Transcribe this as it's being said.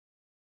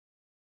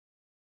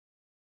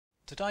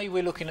Today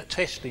we're looking at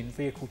testing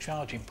vehicle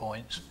charging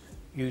points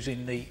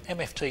using the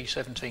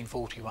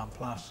MFT1741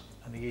 Plus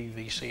and the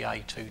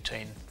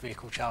EVCA210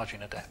 vehicle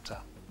charging adapter.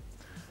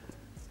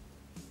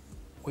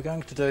 We're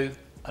going to do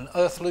an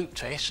earth loop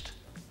test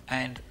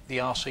and the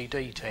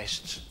RCD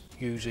tests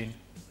using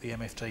the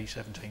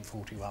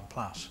MFT1741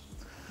 Plus.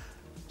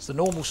 It's the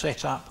normal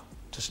setup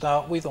to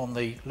start with on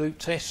the loop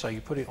test, so you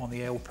put it on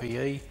the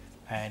LPE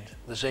and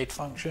the Z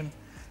function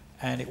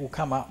and it will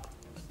come up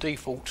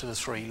default to the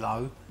 3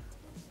 low.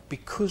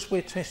 Because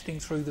we're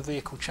testing through the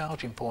vehicle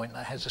charging point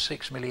that has a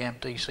 6 mA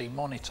DC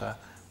monitor,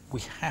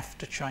 we have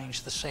to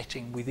change the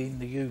setting within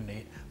the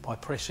unit by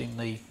pressing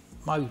the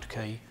mode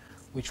key,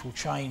 which will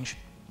change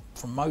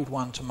from mode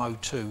 1 to mode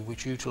 2,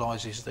 which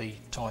utilises the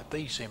type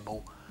B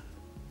symbol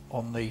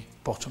on the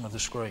bottom of the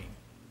screen.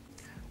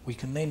 We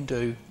can then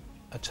do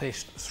a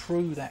test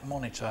through that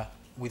monitor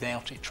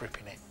without it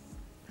tripping it.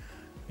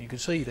 You can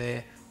see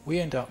there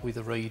we end up with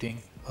a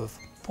reading of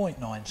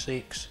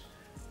 0.96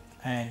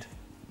 and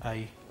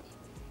a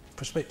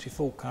prospective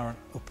fault current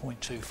of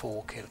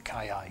 0.24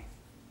 kA.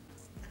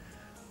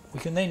 We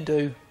can then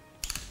do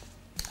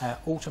our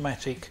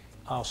automatic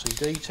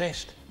RCD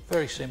test,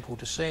 very simple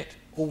to set,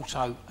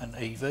 auto and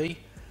EV.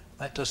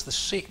 That does the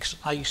 6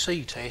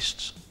 AC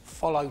tests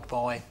followed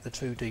by the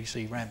 2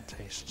 DC ramp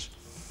tests.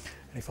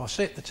 And if I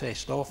set the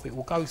test off, it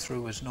will go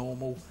through as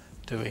normal,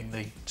 doing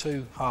the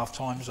 2 half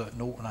times at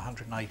 0 and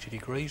 180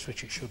 degrees,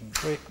 which it shouldn't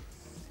trip,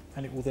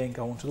 and it will then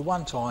go on to the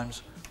 1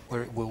 times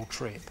where it will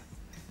trip.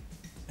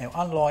 Now,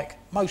 unlike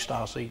most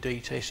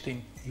RCD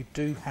testing, you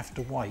do have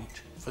to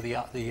wait for the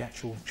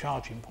actual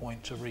charging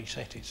point to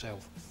reset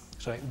itself.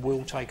 So it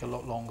will take a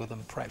lot longer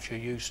than perhaps you're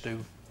used to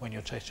when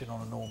you're testing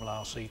on a normal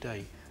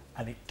RCD.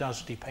 And it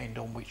does depend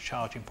on which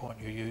charging point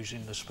you're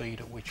using, the speed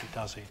at which it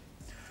does it.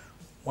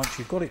 Once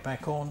you've got it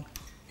back on,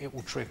 it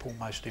will trip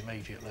almost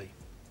immediately.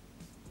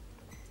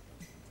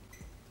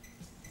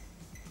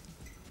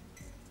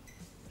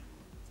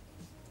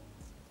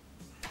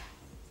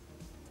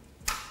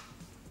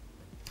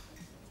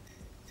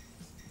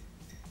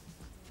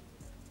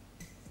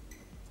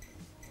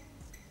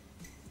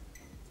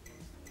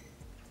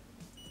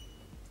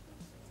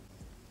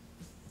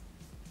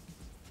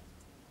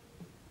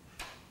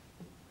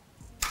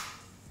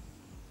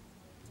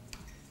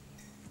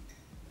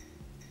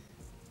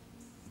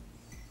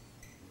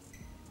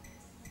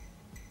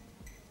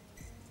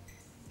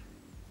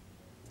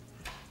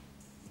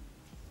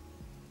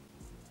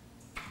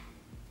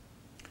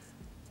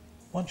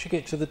 Once you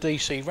get to the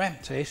DC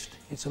ramp test,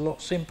 it's a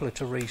lot simpler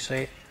to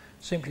reset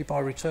simply by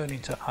returning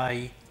to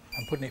A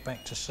and putting it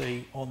back to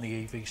C on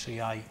the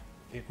EVCA.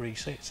 It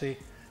resets it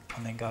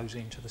and then goes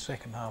into the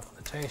second half of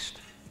the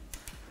test.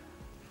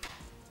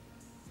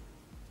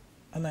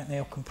 And that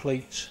now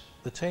completes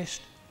the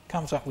test.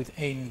 Comes up with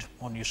end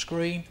on your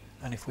screen,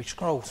 and if we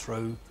scroll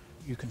through,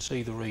 you can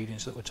see the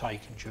readings that were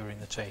taken during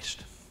the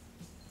test.